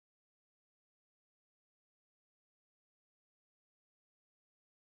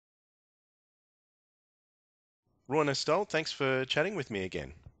Roine Stolt, thanks for chatting with me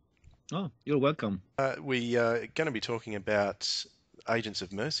again. Oh, you're welcome. We are going to be talking about Agents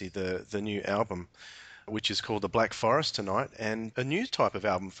of Mercy, the new album, which is called The Black Forest tonight, and a new type of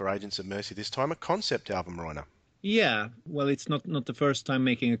album for Agents of Mercy this time, a concept album, Roine. Yeah, well, it's not the first time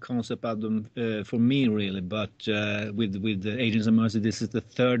making a concept album for me, really, but with the Agents of Mercy, this is the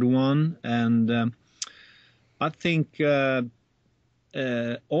third one, and I think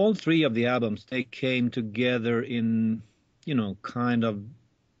all three of the albums they came together in kind of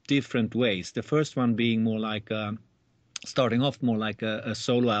different ways. The first one being more like starting off more like a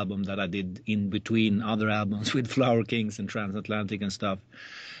solo album that I did in between other albums with Flower Kings and Transatlantic and stuff.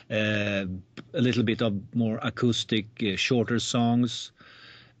 Uh, a little bit of more acoustic, shorter songs.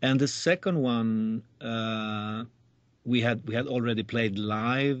 And the second one we had already played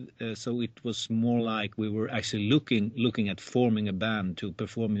live, so it was more like we were actually looking at forming a band to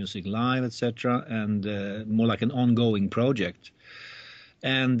perform music live, etc., and more like an ongoing project.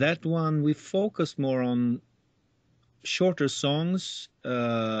 And that one we focused more on shorter songs,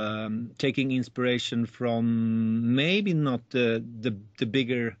 taking inspiration from maybe not the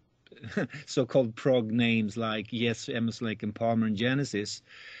bigger so-called prog names like Yes, Emerson, Lake and Palmer and Genesis.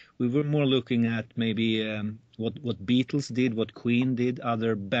 We were more looking at maybe what Beatles did, what Queen did,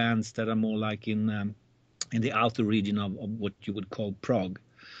 other bands that are more like in the outer region of what you would call prog.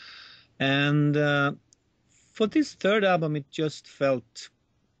 And for this third album, it just felt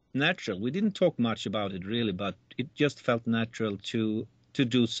natural. We didn't talk much about it really, but it just felt natural to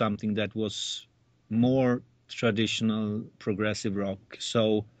do something that was more traditional progressive rock.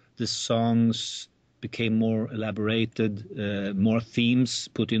 So the songs became more elaborated, more themes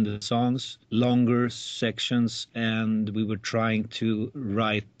put in the songs, longer sections, and we were trying to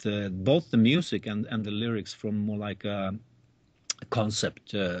write both the music and the lyrics from more like a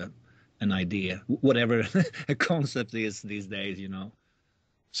concept, an idea, whatever a concept is these days.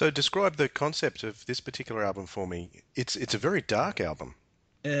 So describe the concept of this particular album for me. It's a very dark album.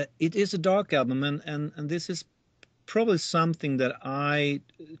 It is a dark album, and this is probably something that I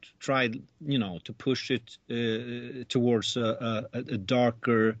tried, to push it towards a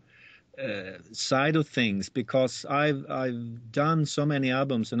darker side of things because I've done so many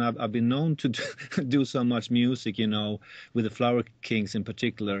albums and I've been known to do so much music, with the Flower Kings in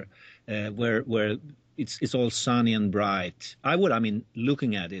particular, where it's all sunny and bright. I mean,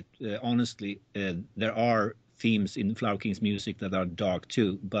 looking at it honestly, there are themes in Flower Kings music that are dark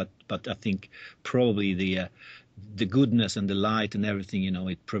too, but I think probably the goodness and the light and everything,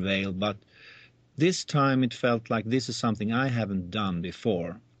 it prevailed. But this time it felt like this is something I haven't done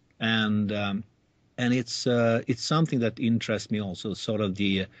before, and it's something that interests me also, sort of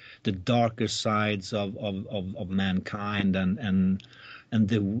the darker sides of mankind and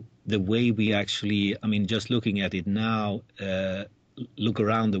the way we actually, I mean, just looking at it now, look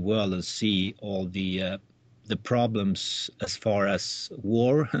around the world and see all the problems as far as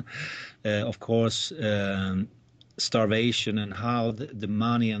war, of course, starvation, and how the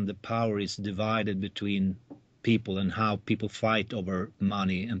money and the power is divided between people, and how people fight over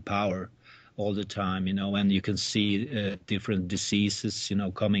money and power all the time, and you can see different diseases,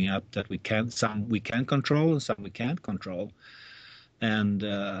 coming up that some we can control and some we can't control. And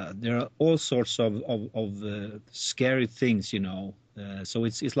there are all sorts of scary things, so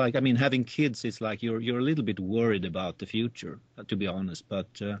it's like, I mean, having kids, it's like you're a little bit worried about the future, to be honest. But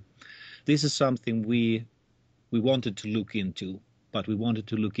this is something we wanted to look into, but we wanted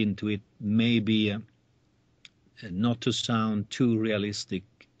to look into it maybe not to sound too realistic.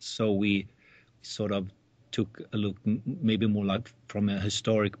 So we sort of took a look, maybe more like from a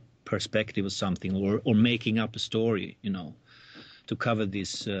historic perspective or something, or making up a story, to cover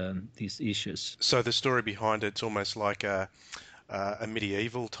these issues. So the story behind it's almost like a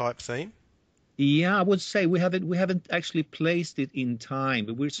medieval type theme. Yeah, I would say we haven't actually placed it in time,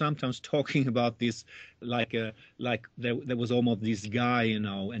 but we're sometimes talking about this like there was almost this guy,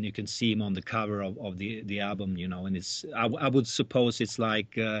 and you can see him on the cover of the album, and I would suppose it's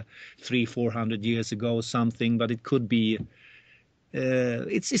like 300-400 years ago or something, but it could be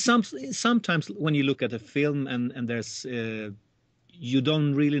sometimes when you look at a film and there's you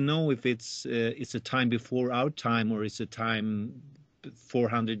don't really know if it's a time before our time or it's a time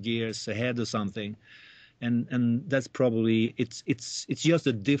 400 years ahead or something, and that's probably it's just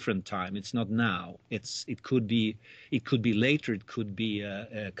a different time. It's not now. It could be later. It could be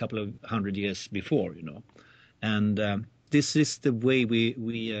a couple of 100 years before, and this is the way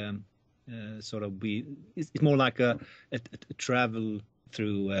it's more like a travel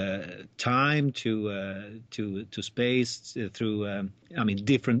through time to space, through I mean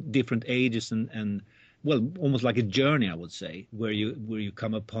different ages and well, almost like a journey, I would say, where you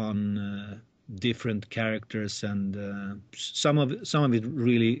come upon different characters, and some of it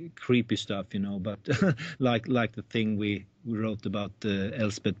really creepy stuff, but like the thing we wrote about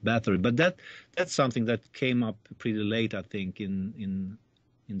Elspeth Bathory. But that's something that came up pretty late, I think, in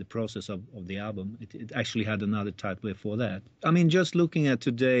the process of the album. It actually had another title before that. I mean, just looking at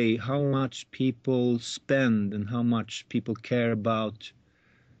today, how much people spend and how much people care about,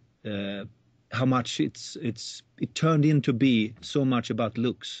 uh, how much it turned into be so much about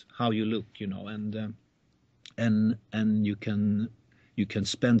looks, how you look, and you can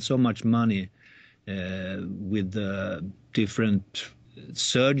spend so much money with different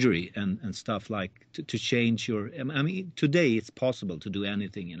surgery and stuff, like to change your. I mean, today it's possible to do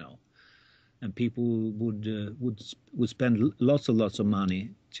anything, and people would spend lots of money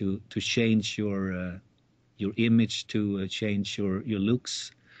to change your image, to change your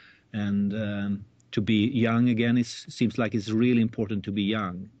looks, and to be young again. It seems like it's really important to be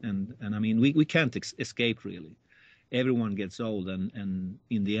young, and I mean, we can't escape, really. Everyone gets old, and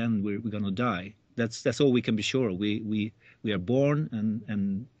in the end we're going to die. That's all we can be sure. We are born,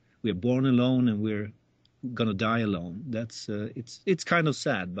 and we are born alone, and we're going to die alone. That's it's kind of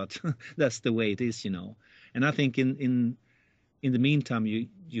sad, but that's the way it is. And I think in the meantime, you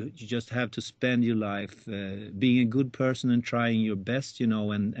just have to spend your life being a good person and trying your best,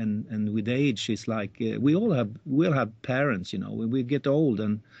 and with age, it's like we'll have parents, when we get old,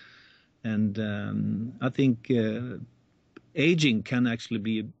 and I think aging can actually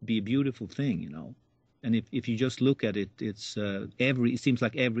be a beautiful thing, and if you just look at it, it seems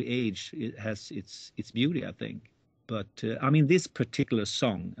like every age it has its beauty, I think. But I mean, this particular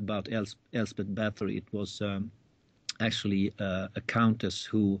song about Elspeth Bathory, it was actually a countess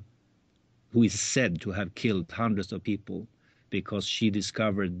who is said to have killed hundreds of people, because she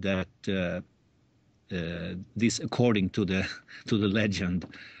discovered that this, according to the to the legend,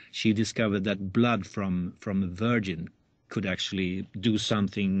 she discovered that blood from a virgin could actually do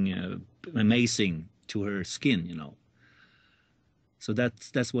something amazing to her skin, So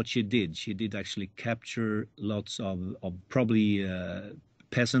that's what she did. She did actually capture lots of probably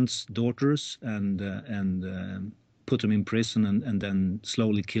peasants' daughters, and put them in prison, and then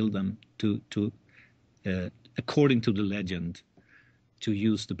slowly kill them to according to the legend, to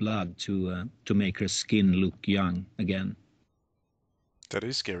use the blood to make her skin look young again. That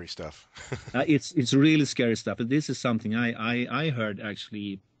is scary stuff. It's really scary stuff. This is something I heard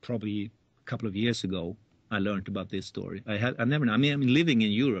actually probably a couple of years ago. I learned about this story. I never. I mean, living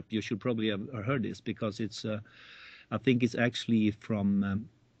in Europe, you should probably have heard this, because it's. I think it's actually from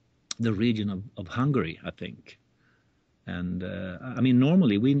the region of Hungary, I think. And I mean,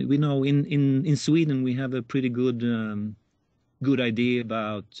 normally we know in Sweden we have a pretty good idea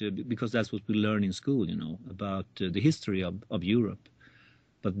about, because that's what we learn in school, about the history of Europe.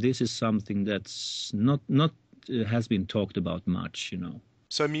 But this is something that's not has been talked about much.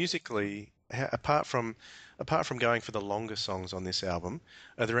 So musically, apart from going for the longer songs on this album,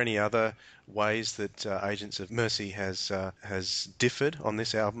 are there any other ways that Agents of Mercy has differed on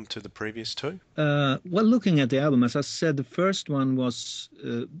this album to the previous two? Well, looking at the album, as I said, the first one was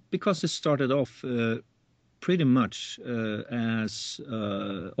because it started off pretty much as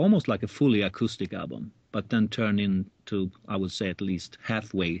almost like a fully acoustic album, but then turned into, I would say, at least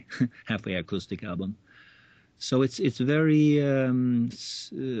halfway acoustic album. So it's very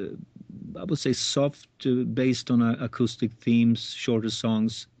I would say soft, based on acoustic themes, shorter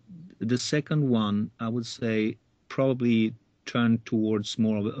songs. The second one, I would say, probably turned towards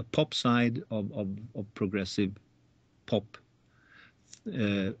more of a pop side of progressive pop,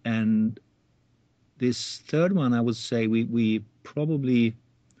 and this third one, I would say, we probably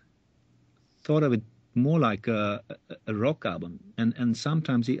thought of it more like a rock album, and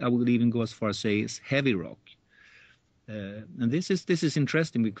sometimes I would even go as far as say it's heavy rock. And this is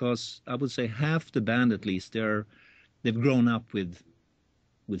interesting, because I would say half the band, at least, they've grown up with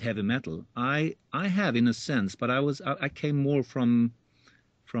heavy metal. I have, in a sense, but I came more from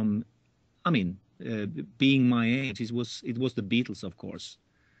I mean, being my age, it was the Beatles, of course,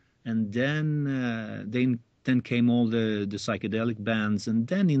 and then came all the psychedelic bands, and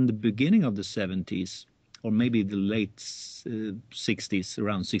then in the beginning of the 70s, or maybe the late 60s,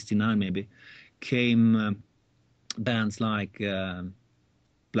 around 69 maybe, came bands like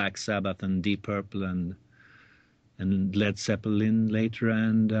Black Sabbath and Deep Purple and Led Zeppelin later,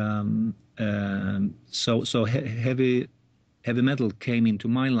 and so heavy metal came into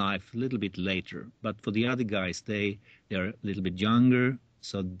my life a little bit later. But for the other guys, they're a little bit younger,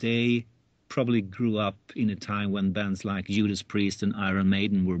 so they probably grew up in a time when bands like Judas Priest and Iron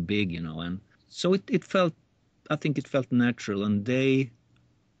Maiden were big, and So it felt, I think it felt natural. And they,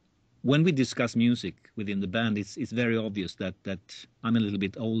 when we discuss music within the band, it's very obvious that I'm a little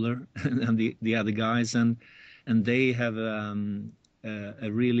bit older than the other guys, and they have a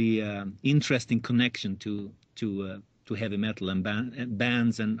really interesting connection to heavy metal and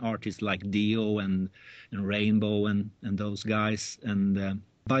bands and artists like Dio and Rainbow and those guys. And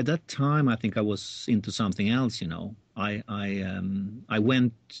by that time, I think I was into something else. I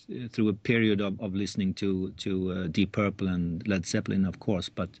went through a period of listening to Deep Purple and Led Zeppelin, of course,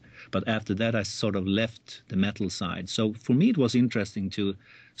 but after that, I sort of left the metal side. So for me, it was interesting to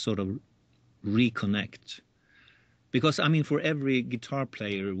sort of reconnect. Because, I mean, for every guitar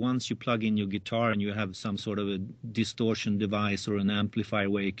player, once you plug in your guitar and you have some sort of a distortion device or an amplifier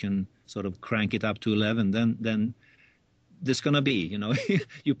where you can sort of crank it up to 11, then there's going to be,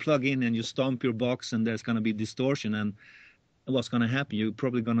 you plug in and you stomp your box and there's going to be distortion. And what's going to happen? You're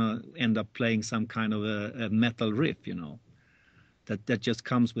probably going to end up playing some kind of a metal riff, that just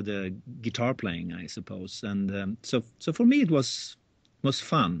comes with the guitar playing, I suppose. And so for me, it was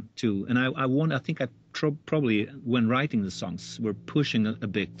fun too. And I think I probably, when writing the songs, were pushing a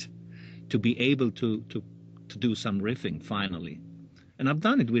bit to be able to do some riffing finally. And I've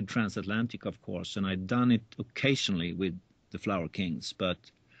done it with Transatlantic, of course, and I've done it occasionally with the Flower Kings, but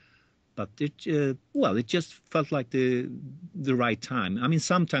it well, it just felt like the right time. I mean,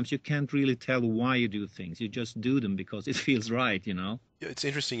 sometimes you can't really tell why you do things; you just do them because it feels right. Yeah, it's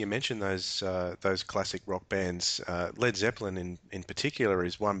interesting you mentioned those classic rock bands. Led Zeppelin in particular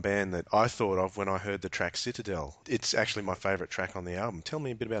is one band that I thought of when I heard the track Citadel. It's actually my favorite track on the album. Tell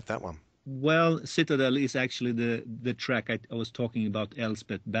me a bit about that one. Well, Citadel is actually the track I was talking about,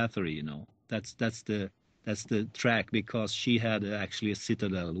 Elspeth Bathory. That's the track, because she had actually a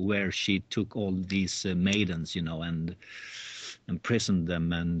citadel where she took all these maidens, and imprisoned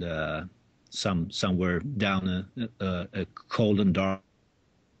them, and some were down a cold and dark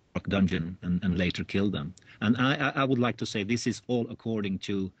dungeon, and later killed them. And I would like to say this is all according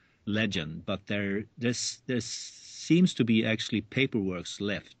to legend, but there seems to be actually paperworks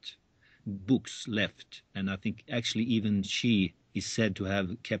left, books left, and I think actually even she is said to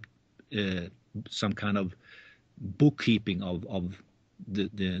have kept some kind of bookkeeping of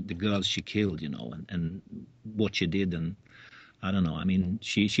the girls she killed, and what she did. And I don't know. I mean,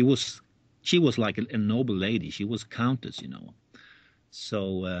 she was like a noble lady. She was countess.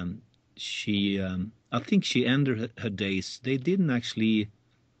 So I think she ended her days. They didn't actually.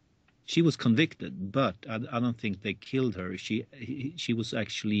 She was convicted, but I don't think they killed her. She was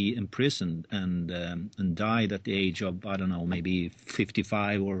actually imprisoned and died at the age of, I don't know, maybe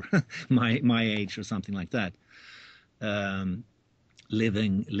 55 or my age or something like that.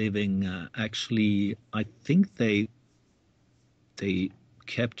 Living actually, I think they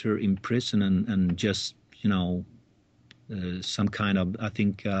kept her in prison and just some kind of, I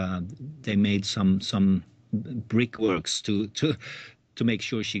think they made some brickworks to make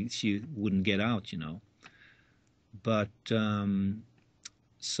sure she wouldn't get out. But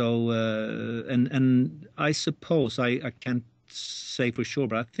so and I suppose I can't say for sure,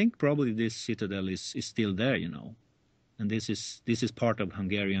 but I think probably this citadel is still there. And this is part of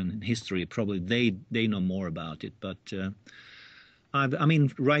Hungarian history. Probably they know more about it, but I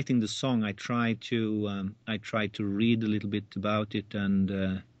mean, writing the song, I try to read a little bit about it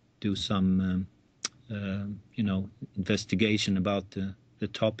and do some investigation about the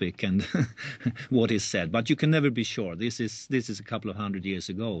topic and what is said. But you can never be sure. This is a couple of 100 years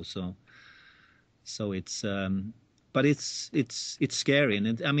ago, so it's but it's scary,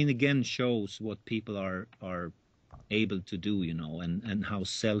 and I mean, again, shows what people are able to do, and how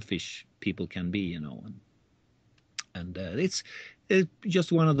selfish people can be, and it's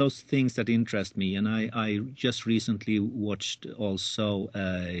just one of those things that interest me. And I just recently watched also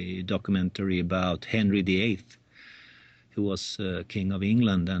a documentary about Henry VIII, who was King of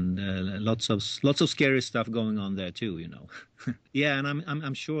England, and lots of scary stuff going on there too. Yeah, and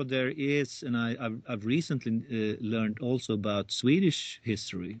I'm sure there is, and I've recently learned also about Swedish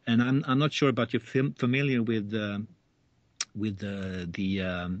history, and I'm not sure about you're familiar with the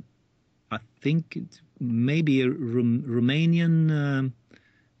I think maybe a Romanian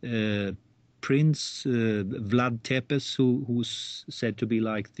prince, Vlad Tepes, who's said to be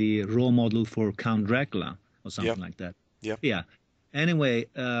like the role model for Count Dracula or something Yep. like that. Yep. Yeah. Anyway,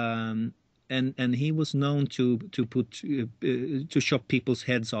 and he was known to put to chop people's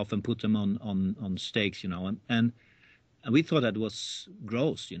heads off and put them on stakes, and we thought that was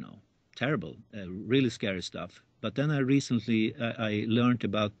gross, terrible, really scary stuff. But then I recently I learned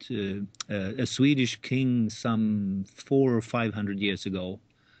about a Swedish king some 400 or 500 years ago,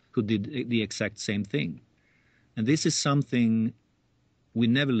 who did the exact same thing. And this is something we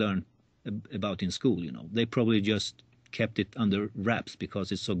never learned about in school. They probably just kept it under wraps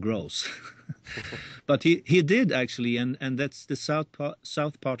because it's so gross. But he did actually, and that's the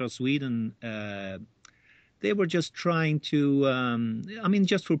south part of Sweden. They were just trying to,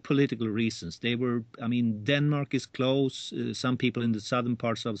 just for political reasons. Denmark is close. Some people in the southern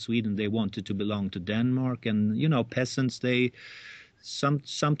parts of Sweden, they wanted to belong to Denmark, and peasants,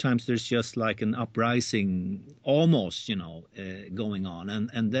 sometimes there's just like an uprising almost, going on,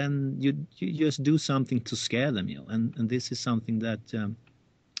 and then you just do something to scare them, and this is something that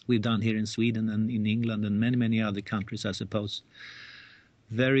we've done here in Sweden and in England and many other countries, I suppose.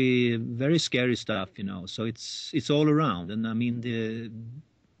 Very, very scary stuff, so it's all around, and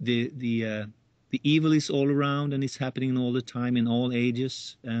the evil is all around, and it's happening all the time in all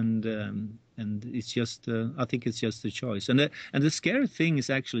ages, and it's just I think it's just a choice. And the scary thing is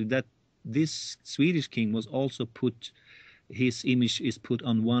actually that this Swedish king was also his image is put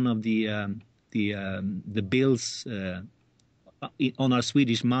on one of the bills on our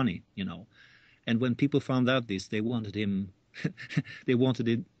Swedish money, and when people found out this, they wanted him. They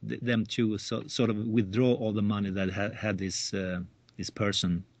wanted them to sort of withdraw all the money that had this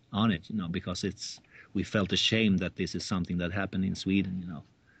person on it, because we felt ashamed that this is something that happened in Sweden,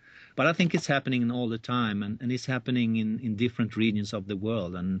 But I think it's happening all the time, and it's happening in different regions of the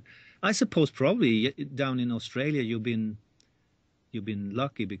world. And I suppose probably down in Australia you've been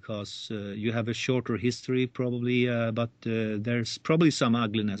lucky because you have a shorter history probably, but there's probably some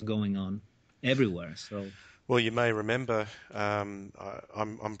ugliness going on everywhere. So. Well, you may remember I'm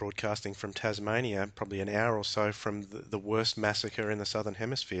broadcasting from Tasmania, probably an hour or so from the worst massacre in the Southern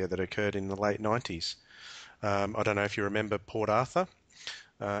Hemisphere that occurred in the late 90s. I don't know if you remember Port Arthur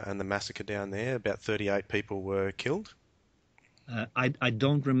and the massacre down there. About 38 people were killed. I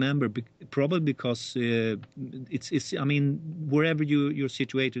don't remember, probably because it's wherever you're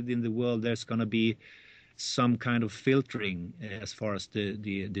situated in the world, there's going to be some kind of filtering as far as the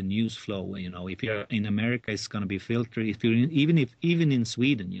news flow. If you're in America, it's going to be filtered. If you're even in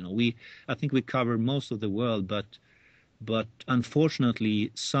Sweden, I think we cover most of the world, but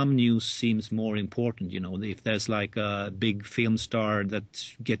unfortunately, some news seems more important. If there's like a big film star that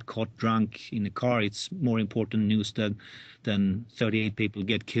get caught drunk in a car, it's more important news than 38 people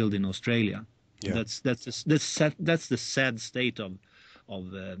get killed in Australia. Yeah. That's the sad state of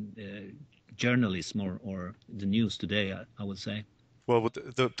journalism or the news today, I would say. Well,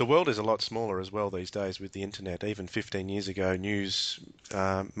 the world is a lot smaller as well these days with the internet. Even 15 years ago, news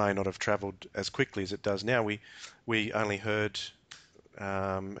may not have travelled as quickly as it does now. We only heard,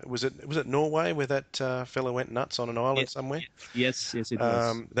 was it Norway where that fellow went nuts on an island somewhere? Yes, it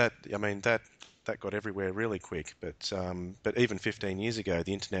was. That got everywhere really quick. But even 15 years ago,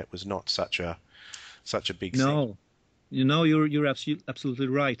 the internet was not such a big thing. No. You're absolutely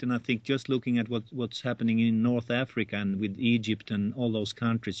right, and I think just looking at what's happening in North Africa and with Egypt and all those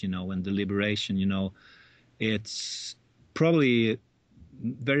countries, and the liberation, it's probably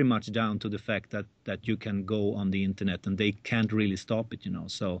very much down to the fact that you can go on the internet and they can't really stop it,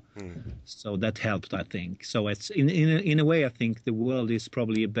 So that helped, I think. So it's in a way, I think the world is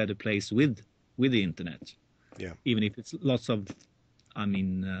probably a better place with the internet. Yeah. Even if it's lots of,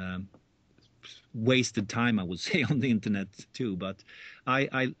 wasted time, I would say, on the internet too, but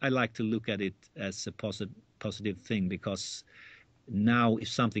I like to look at it as a positive thing, because now if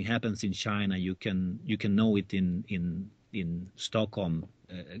something happens in China, you can know it in Stockholm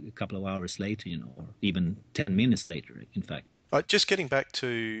a couple of hours later, or even 10 minutes later, in fact. Just getting back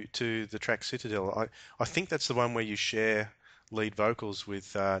to the track Citadel, I think that's the one where you share lead vocals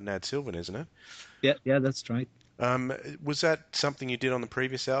with Nad Sylvan, isn't it? Yeah, that's right. Was that something you did on the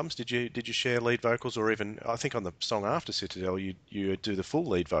previous albums? Did you share lead vocals, or even I think on the song after Citadel you do the full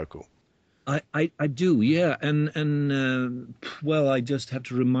lead vocal? I do, yeah, and well, I just have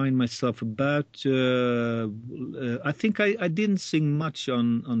to remind myself about. I think I didn't sing much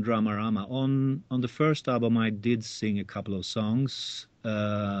on Dramarama. On the first album, I did sing a couple of songs.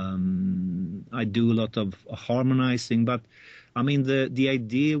 I do a lot of harmonizing, but the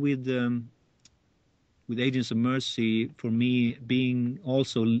idea with Agents of Mercy, for me, being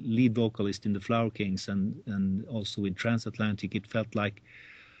also lead vocalist in the Flower Kings and also with Transatlantic, it felt like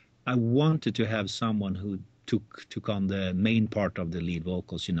I wanted to have someone who took on the main part of the lead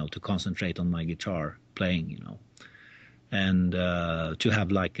vocals, to concentrate on my guitar playing, and to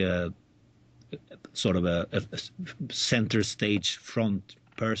have like a sort of a center stage front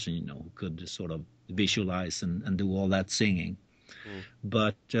person, who could sort of visualize and do all that singing.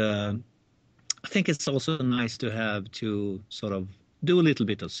 But I think it's also nice to have to sort of do a little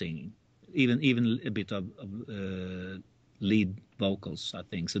bit of singing, even a bit of lead vocals, I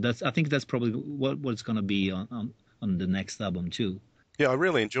think. So I think that's probably what it's going to be on the next album too. Yeah, I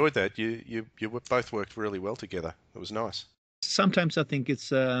really enjoyed that. Both worked really well together. It was nice. Sometimes I think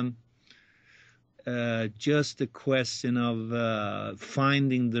it's just a question of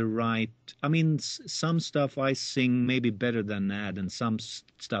finding the right. I mean, some stuff I sing maybe better than Nad, and some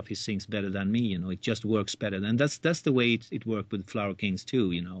stuff he sings better than me. You know, it just works better, and that's the way it worked with Flower Kings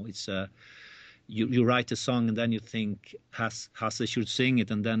too. You know, it's you write a song and then you think Hasse should sing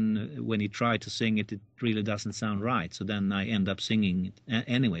it, and then when he tried to sing it, it really doesn't sound right. So then I end up singing it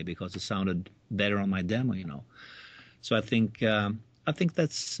anyway because it sounded better on my demo. You know, so I think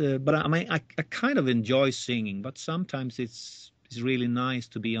that's. But I mean, I kind of enjoy singing, but sometimes it's really nice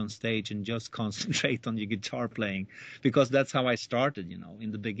to be on stage and just concentrate on your guitar playing, because that's how I started. You know, in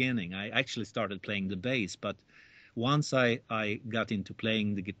the beginning, I actually started playing the bass, but once I got into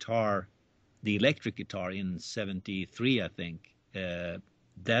playing the guitar, the electric guitar in '73, I think.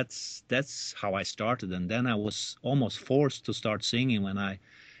 That's how I started, and then I was almost forced to start singing when I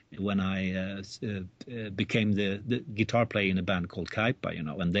became the guitar player in a band called Kaipa, you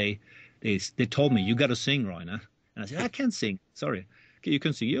know, and they told me, you got to sing, Roine. And I said, I can't sing. Sorry. You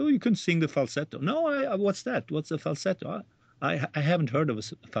can sing. You can sing the falsetto. No, what's that? What's a falsetto? I haven't heard of a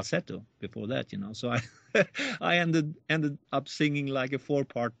falsetto before that, you know. So I I ended up singing like a four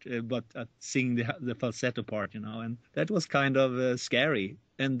part, but singing the falsetto part, you know, and that was kind of scary.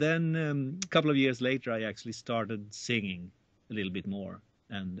 And then a couple of years later, I actually started singing a little bit more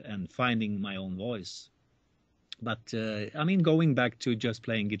and finding my own voice. But I mean, going back to just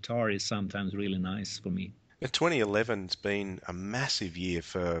playing guitar is sometimes really nice for me. 2011's been a massive year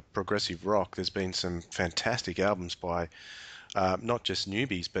for progressive rock. There's been some fantastic albums by not just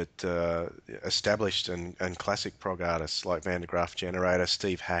newbies, but established and classic prog artists like Van der Graaf Generator,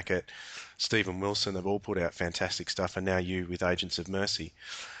 Steve Hackett, Stephen Wilson have all put out fantastic stuff, and now you with Agents of Mercy.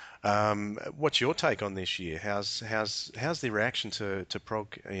 What's your take on this year? How's the reaction to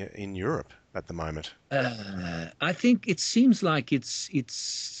prog in Europe at the moment? I think it seems like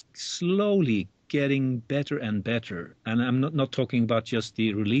it's slowly getting better and better. And I'm not talking about just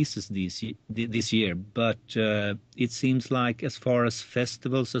the releases this year, but it seems like as far as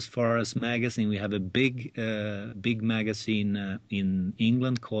festivals, as far as magazine, we have a big magazine in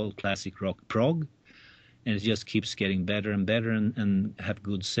England called Classic Rock Prog, and it just keeps getting better and better and have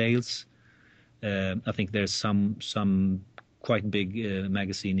good sales. I think there's some quite big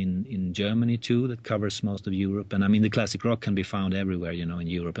magazine in Germany too that covers most of Europe. And I mean, the classic rock can be found everywhere, you know, in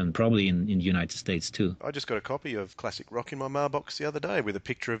Europe and probably in the United States too. I just got a copy of Classic Rock in my mailbox the other day with a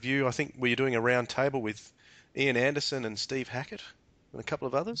picture of you. I think were you doing a round table with Ian Anderson and Steve Hackett and a couple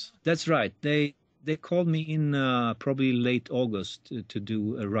of others? That's right. They called me in probably late August to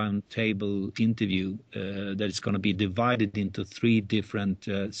do a round table interview that is going to be divided into three different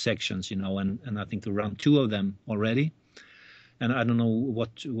sections, you know, and I think around two of them already. And I don't know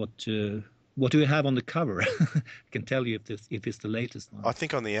what do you have on the cover? I can tell you if it's the latest one. I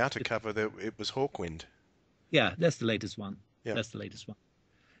think on the outer cover there, it was Hawkwind. Yeah, that's the latest one. Yeah, That's the latest one.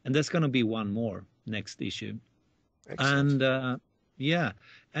 And there's going to be one more next issue. excellent. And yeah,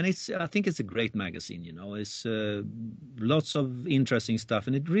 and I think it's a great magazine, you know. It's lots of interesting stuff,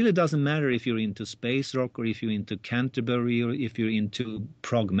 and it really doesn't matter if you're into space rock or if you're into Canterbury or if you're into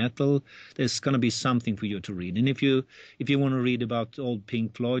prog metal. There's going to be something for you to read. And if you want to read about old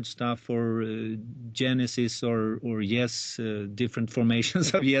Pink Floyd stuff or Genesis or Yes, different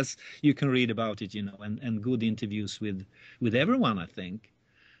formations of Yes, you can read about it, you know, and good interviews with everyone, I think.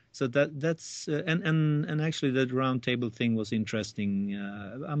 So that's and actually the round table thing was interesting.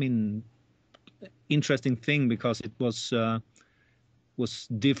 I mean, interesting thing because it was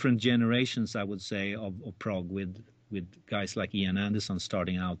different generations, I would say, of prog with guys like Ian Anderson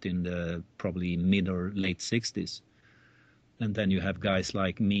starting out in the probably mid or late '60s, and then you have guys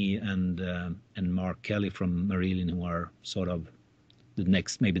like me and Mark Kelly from Marillion who are sort of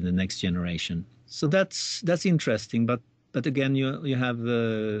maybe the next generation. So that's interesting, but again, you have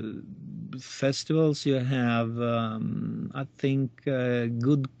festivals. You have, I think,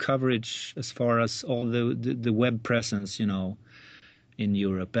 good coverage as far as all the web presence, you know, in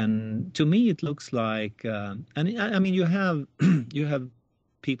Europe. And to me, it looks like, and I mean, you have you have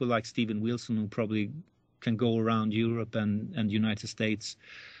people like Steven Wilson who probably can go around Europe and United States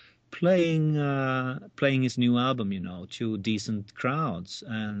playing his new album, you know, to decent crowds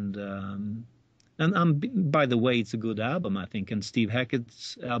and by the way, it's a good album, I think. And Steve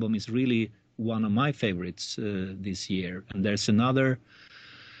Hackett's album is really one of my favorites this year. And there's another,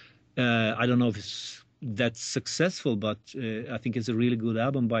 I don't know if it's that's successful, but I think it's a really good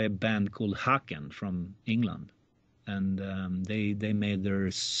album by a band called Haken from England. And they made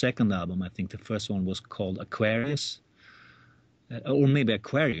their second album. I think the first one was called Aquarius, or maybe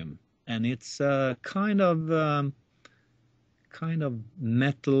Aquarium, and it's kind of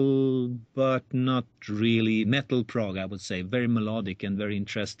metal, but not really metal prog, I would say. Very melodic and very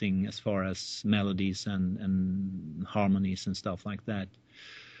interesting as far as melodies and harmonies and stuff like that.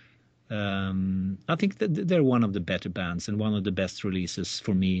 I think that they're one of the better bands and one of the best releases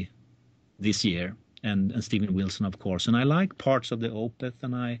for me this year. And Steven Wilson, of course. And I like parts of the Opeth,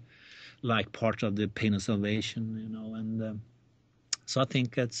 and I like parts of the Pain of Salvation, And so I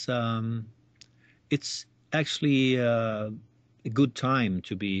think it's actually a good time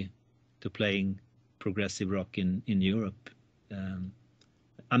to playing progressive rock in Europe.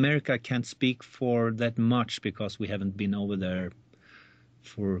 America can't speak for that much because we haven't been over there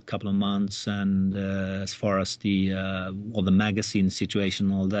for a couple of months, and as far as the all the magazine situation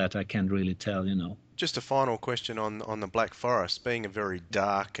and all that, I can't really tell. Just a final question on the Black Forest, being a very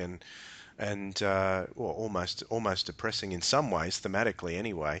dark and well, almost depressing in some ways, thematically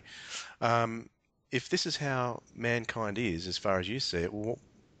anyway. If this is how mankind is, as far as you see it,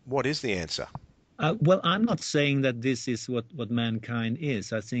 what is the answer? Well, I'm not saying that this is what mankind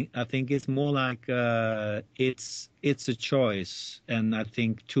is. I think it's more like it's a choice, and I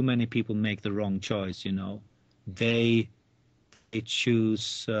think too many people make the wrong choice. They they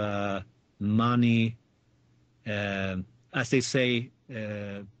choose money, as they say,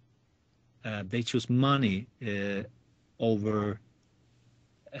 they choose money over,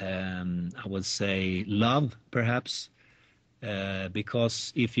 I would say, love, perhaps.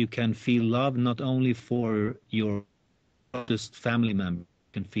 Because if you can feel love not only for your closest family member,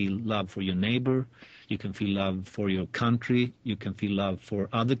 you can feel love for your neighbor, you can feel love for your country, you can feel love for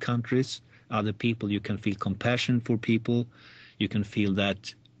other countries, other people, you can feel compassion for people, you can feel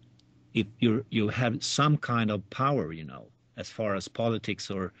that if you have some kind of power, as far as politics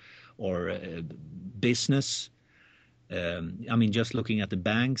or business. I mean, just looking at the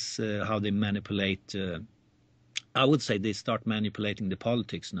banks, how they manipulate. I would say they start manipulating the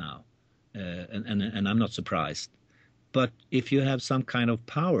politics now, and I'm not surprised. But if you have some kind of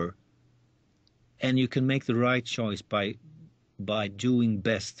power, and you can make the right choice by doing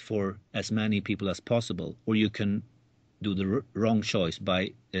best for as many people as possible, or you can do the wrong choice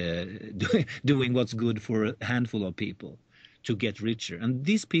by doing what's good for a handful of people to get richer. And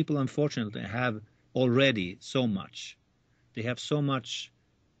these people, unfortunately, have already so much. They have so much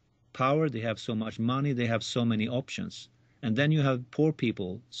power, they have so much money, they have so many options. And then you have poor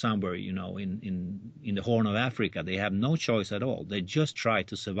people somewhere, in the Horn of Africa. They have no choice at all. They just try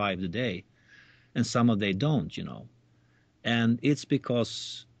to survive the day. And some of they don't. And it's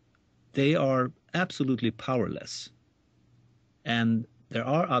because they are absolutely powerless. And there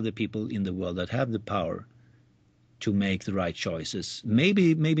are other people in the world that have the power to make the right choices.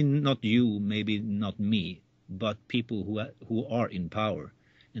 Maybe not you, maybe not me, but people who are in power,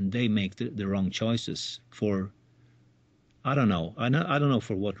 and they make the wrong choices for, I don't know. I don't know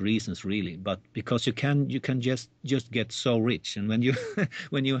for what reasons really, but because you can just get so rich, and when you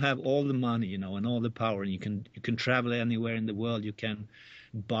when you have all the money, and all the power, and you can travel anywhere in the world, you can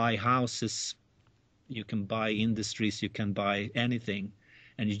buy houses, you can buy industries, you can buy anything,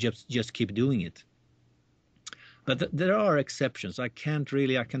 and you just keep doing it. But there are exceptions. I can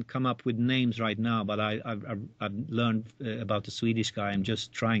come up with names right now, but I've learned about the Swedish guy. I'm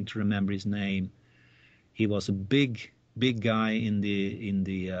just trying to remember his name. He was a big guy in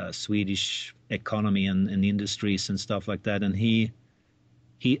the Swedish economy and industries and stuff like that, and he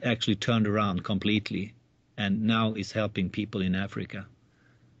actually turned around completely, and now is helping people in Africa.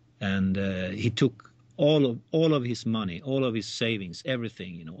 And he took all of his money, all of his savings,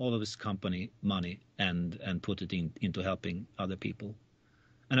 everything, all of his company money, and put it into helping other people.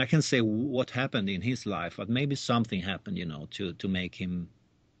 And I can say what happened in his life, but maybe something happened, to make him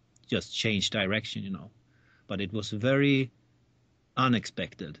just change direction. But it was very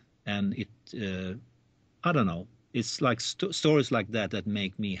unexpected, and I don't know. It's like stories like that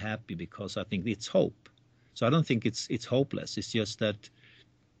make me happy, because I think it's hope. So I don't think it's hopeless. It's just that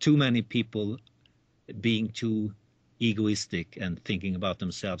too many people being too egoistic and thinking about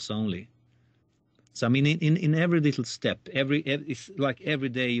themselves only. So I mean, in every little step, it's like every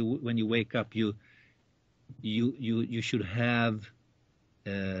day when you wake up, you should have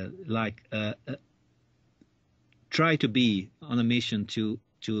try to be on a mission to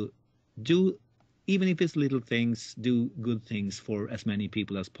do, even if it's little things, do good things for as many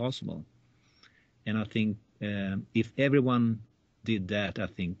people as possible. And I think if everyone did that, I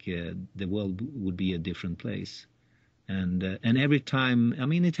think the world would be a different place. And every time, I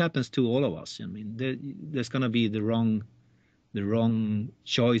mean, it happens to all of us. I mean, there's going to be the wrong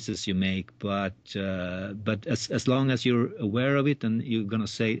choices you make, but as long as you're aware of it and you're going to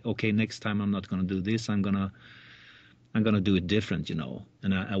say, okay, next time I'm not going to do this, I'm gonna do it different,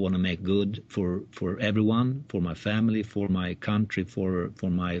 and I want to make good for everyone, for my family, for my country, for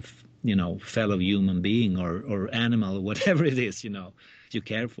my fellow human being or animal, whatever it is, you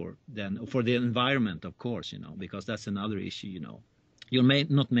care for. Then for the environment, of course, because that's another issue. You're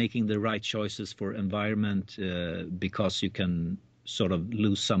not making the right choices for environment because you can sort of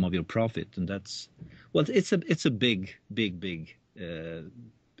lose some of your profit, and that's, well, it's a big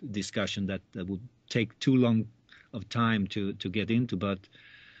discussion that would take too long of time to get into, but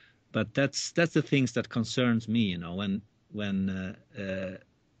that's the things that concerns me, when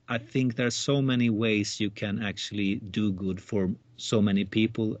I think there's so many ways you can actually do good for so many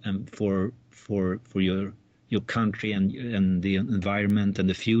people and for your country and the environment and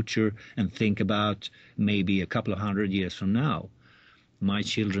the future, and think about maybe a couple of 100 years from now, my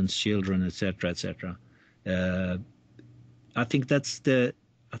children's children, etc., etc. uh, I think that's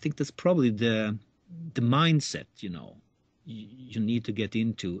probably the mindset, you need to get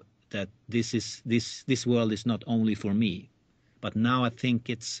into, that this world is not only for me, but now I think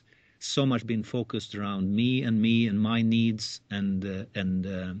it's so much been focused around me and my needs, and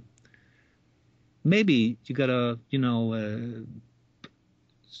maybe you gotta,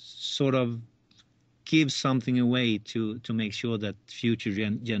 sort of give something away to make sure that future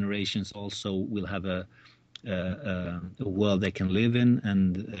generations also will have a world they can live in,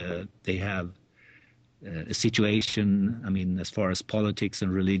 and they have a situation, I mean, as far as politics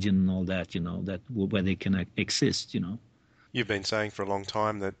and religion and all that, that where they can exist. You've been saying for a long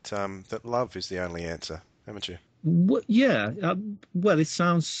time that love is the only answer, haven't you? Yeah, well, it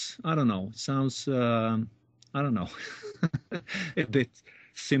sounds, I don't know, it sounds, I don't know, a bit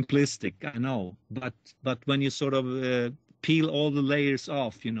simplistic, I know, but when you sort of peel all the layers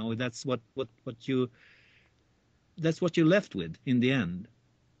off, that's what you're left with in the end.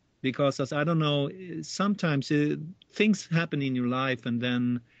 Because, as I don't know, sometimes things happen in your life, and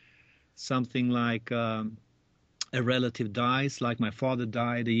then something like a relative dies, like my father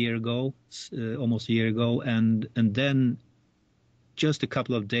died a year ago, almost a year ago, and then just a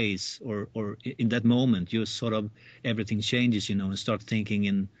couple of days, or in that moment, you sort of, everything changes, and start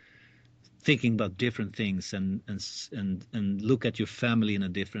thinking about different things, and look at your family in a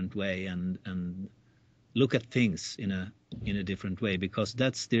different way, and look at things in a different way, because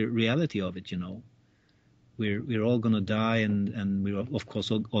that's the reality of it. We're all gonna die, and we're of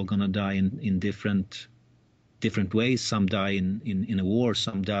course all gonna die in different ways. Some die in a war,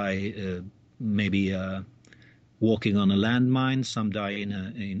 some die maybe walking on a landmine, some die in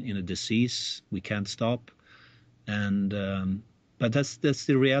a disease we can't stop, and but that's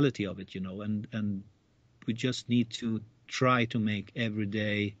the reality of it, and we just need to try to make every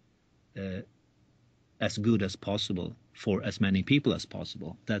day as good as possible for as many people as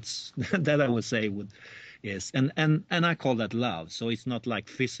possible. That's that I would say would is, and I call that love. So it's not like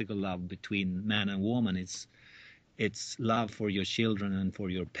physical love between man and woman. It's love for your children and for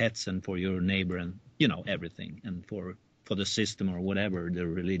your pets and for your neighbor, and everything, and for the system or whatever, the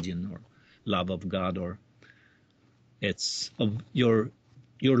religion, or love of God, or it's of your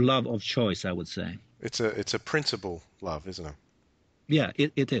love of choice, I would say. It's a principle love, isn't it? Yeah,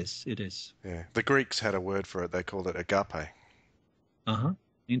 it is. Yeah. The Greeks had a word for it. They called it agape. Uh-huh.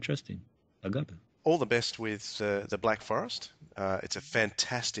 Interesting. Agape. All the best with the Black Forest. It's a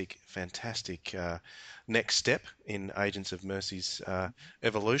fantastic next step in Agents of Mercy's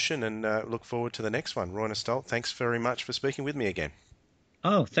evolution, and look forward to the next one. Roine Stolt, thanks very much for speaking with me again.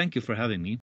 Oh, thank you for having me.